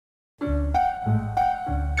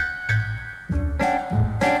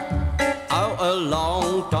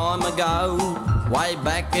long time ago, way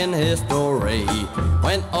back in history,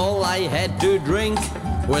 when all I had to drink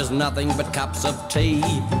was nothing but cups of tea,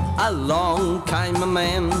 along came a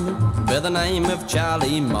man by the name of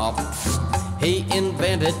Charlie Mopps. He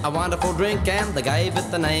invented a wonderful drink and they gave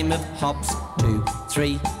it the name of hops. 2,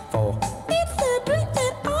 3, 4. It's the drink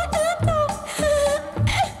that I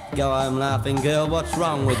Go home laughing, girl, what's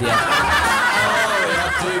wrong with you? Oh, we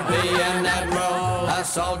ought to be an admiral, a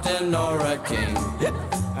sultan or a king,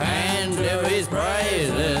 and to his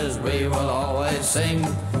praises we will always sing.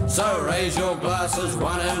 So raise your glasses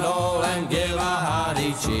one and all and give a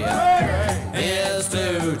hearty cheer. Here's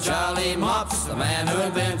to Charlie Mopps, the man who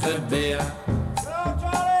invented beer.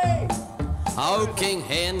 Oh, King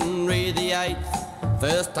Henry VIII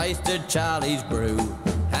first tasted Charlie's brew,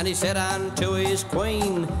 and he said unto his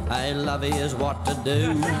queen, "Hey, lovey, is what to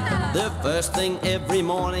do. The first thing every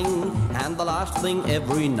morning and the last thing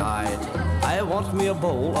every night, I want me a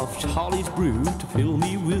bowl of Charlie's brew to fill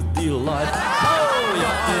me with delight." Oh, you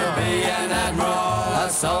ought to be an admiral, a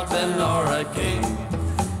sultan or a king,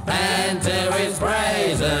 and to his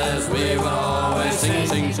praises we will always sing,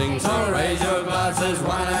 sing, sing. So raise your glasses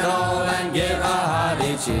one and all and give a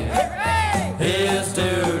hearty cheer. Here's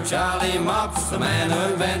to Charlie Mopps, the man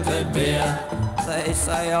who invented beer. They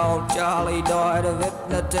say old Charlie died of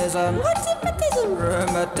hypnotism. What's hypnotism?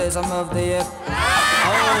 Rheumatism of the hip.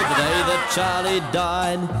 Oh, the day that Charlie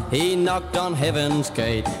died, he knocked on heaven's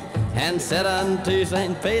gate and said unto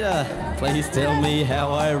St. Peter, "Please tell me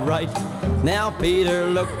how I write." Now Peter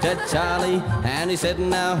looked at Charlie and he said,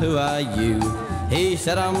 "Now who are you?" He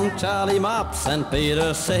said, "I'm Charlie Mopps," and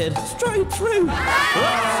Peter said, "Straight through."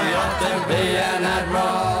 Well, you ought to be an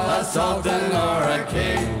admiral, a sultan or a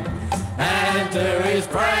king, and to his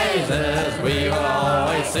praises we will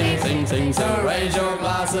always sing, sing, sing. So raise your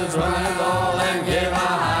glasses one and all and give a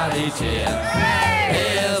hearty cheer.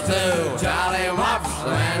 Here's to Charlie Mopps,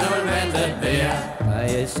 the man who invented beer.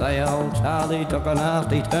 They say old Charlie took a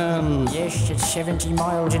nasty turn. Yes, it's 70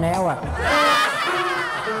 miles an hour.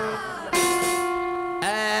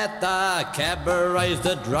 At the cabarets,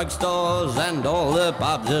 the drugstores, and all the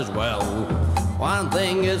pubs as well, one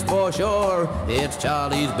thing is for sure, it's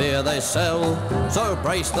Charlie's beer they sell. So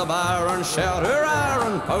brace the bar and shout hurrah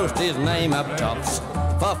and post his name up tops.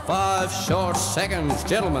 For 5 short seconds,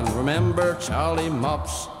 gentlemen, remember Charlie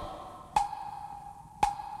Mopps.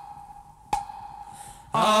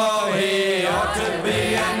 Oh, he ought to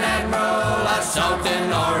be an admiral, a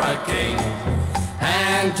sultan or a king,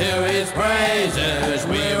 and to his praises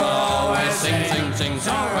we will always sing, sing, sing.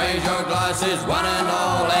 So raise your glasses one and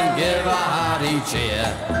all and give a hearty cheer.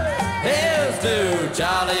 Here's to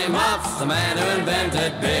Charlie Mopps, the man who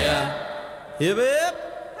invented beer. Hip hip!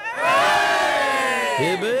 Hooray!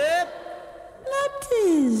 Hip hip!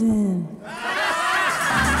 Baptism.